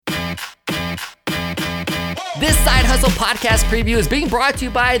This Side Hustle podcast preview is being brought to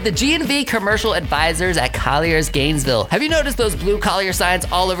you by the G&V Commercial Advisors at Colliers Gainesville. Have you noticed those blue Collier signs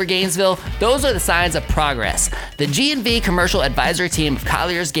all over Gainesville? Those are the signs of progress. The G&V Commercial Advisory team of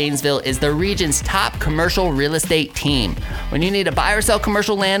Colliers Gainesville is the region's top commercial real estate team. When you need to buy or sell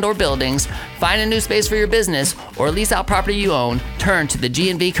commercial land or buildings, find a new space for your business, or lease out property you own, turn to the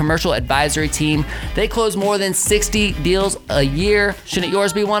G&V Commercial Advisory team. They close more than 60 deals a year. Shouldn't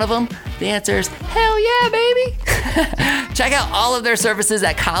yours be one of them? The answer is hell yeah, baby. Check out all of their services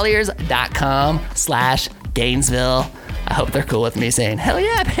at colliers.com/Gainesville. I hope they're cool with me saying hell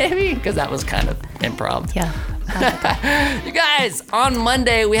yeah, baby, because that was kind of improv. Yeah. You guys, on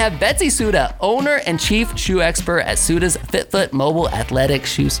Monday, we have Betsy Suda, owner and chief shoe expert at Suda's FitFoot Mobile Athletic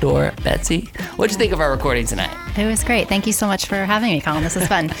Shoe Store. Betsy, what'd you think of our recording tonight? It was great. Thank you so much for having me, Colin. This is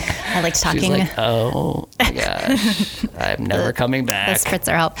fun. I liked talking. She's like, oh my gosh, I'm never coming The back.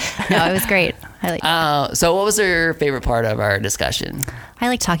 spritzer help. No, it was great. So what was your favorite part of our discussion? I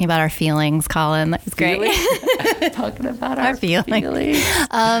like talking about our feelings, Colin. That was great. Talking about Our feelings.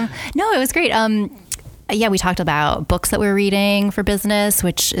 No, it was great. Yeah, we talked about books that we're reading for business,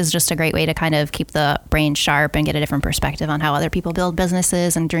 which is just a great way to kind of keep the brain sharp and get a different perspective on how other people build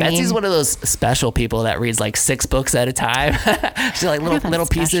businesses and dream. Betsy's one of those special people that reads like 6 books at a time. She's like little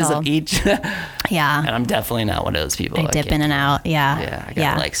pieces of each. Yeah. And I'm definitely not one of those people. I dip in and out. Yeah. Yeah, I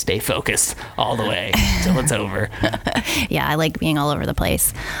gotta like stay focused all the way till it's over. Yeah, I like being all over the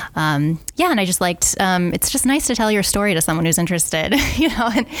place. And I just liked, it's just nice to tell your story to someone who's interested,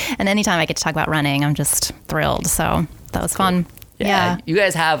 and anytime I get to talk about running, I'm just thrilled. So that was fun. Yeah. You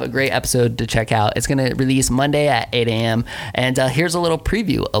guys have a great episode to check out. It's going to release Monday at 8 a.m. And here's a little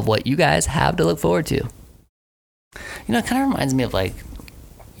preview of what you guys have to look forward to. It kind of reminds me of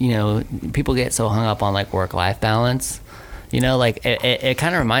people get so hung up on like work-life balance. It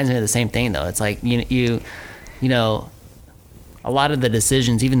kind of reminds me of the same thing though. It's like, a lot of the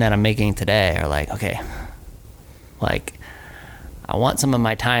decisions even that I'm making today are like, okay, like I want some of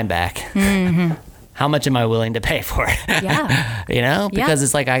my time back. Mm-hmm. How much am I willing to pay for it? Yeah. Because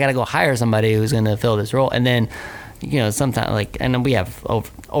it's like, I got to go hire somebody who's going to fill this role. And then, sometimes and we have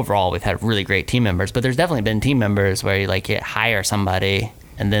overall, we've had really great team members, but there's definitely been team members where you hire somebody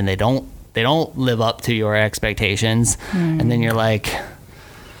and then they don't live up to your expectations. And then you're like,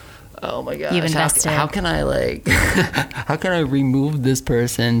 oh my gosh, you've invested. How can I how can I remove this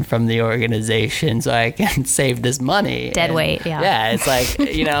person from the organization so I can save this money? Dead weight. Yeah. Yeah. It's like,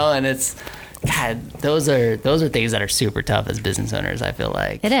 and it's, God, those are things that are super tough as business owners, I feel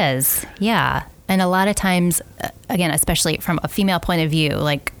like. It is. Yeah. And a lot of times, again, especially from a female point of view,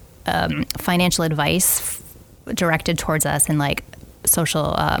 financial advice directed towards us in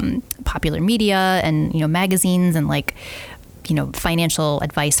social popular media and, magazines and financial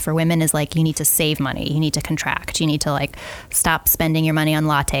advice for women is you need to save money. You need to contract. You need to stop spending your money on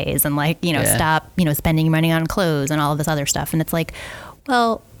lattes and stop, spending your money on clothes and all of this other stuff. And it's like,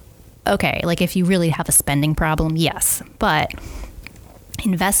 well, okay, if you really have a spending problem, yes, but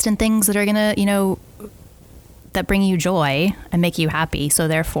invest in things that are going to, that bring you joy and make you happy. So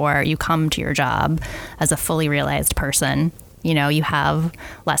therefore you come to your job as a fully realized person, you have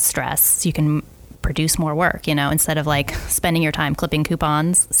less stress. You can produce more work, instead of spending your time clipping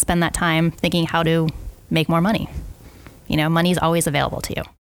coupons, spend that time thinking how to make more money. Money's always available to you.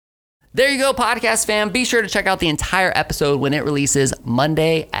 There you go, podcast fam. Be sure to check out the entire episode when it releases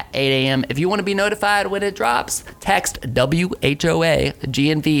Monday at 8 a.m. If you want to be notified when it drops, text WHOA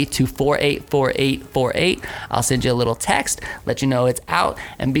GNV to 484848. I'll send you a little text, let you know it's out,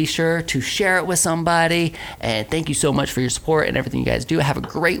 and be sure to share it with somebody. And thank you so much for your support and everything you guys do. Have a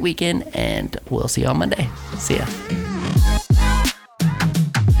great weekend, and we'll see you on Monday. See ya.